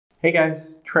Hey guys,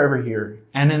 Trevor here,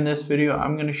 and in this video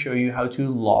I'm going to show you how to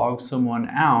log someone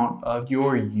out of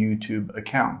your YouTube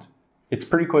account. It's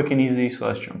pretty quick and easy, so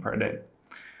let's jump right in.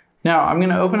 Now I'm going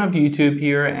to open up YouTube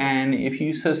here, and if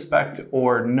you suspect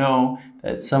or know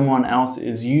that someone else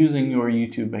is using your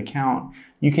YouTube account,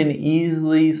 you can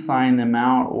easily sign them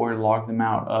out or log them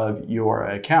out of your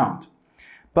account.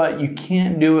 But you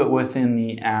can't do it within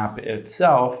the app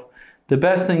itself. The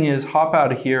best thing is hop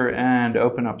out of here and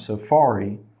open up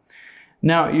Safari.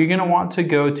 Now you're going to want to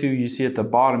go to, you see at the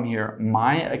bottom here,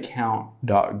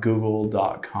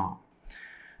 myaccount.google.com.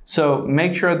 So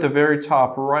make sure at the very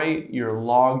top right, you're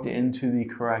logged into the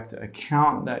correct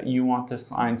account that you want to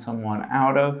sign someone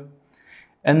out of.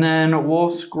 And then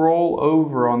we'll scroll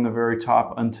over on the very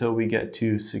top until we get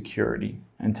to security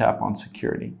and tap on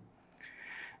security.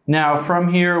 Now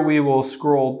from here, we will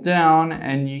scroll down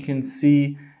and you can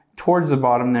see towards the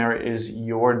bottom there is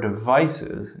your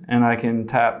devices, and I can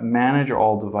tap manage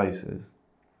all devices.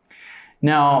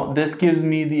 Now this gives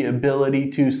me the ability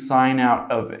to sign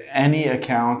out of any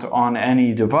account on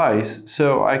any device.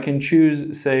 So I can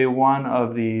choose, say, one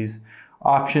of these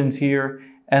options here,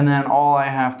 and then all I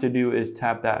have to do is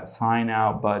tap that sign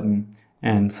out button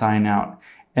and sign out.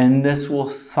 And this will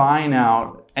sign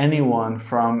out anyone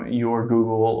from your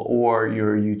Google or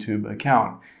your YouTube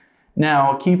account.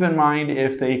 Now, keep in mind,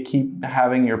 if they keep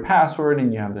having your password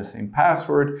and you have the same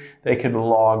password, they could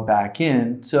log back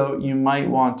in. So you might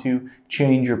want to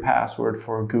change your password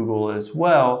for Google as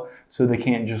well, so they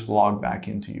can't just log back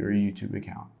into your YouTube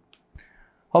account.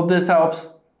 Hope this helps.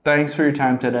 Thanks for your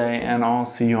time today, and I'll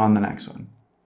see you on the next one.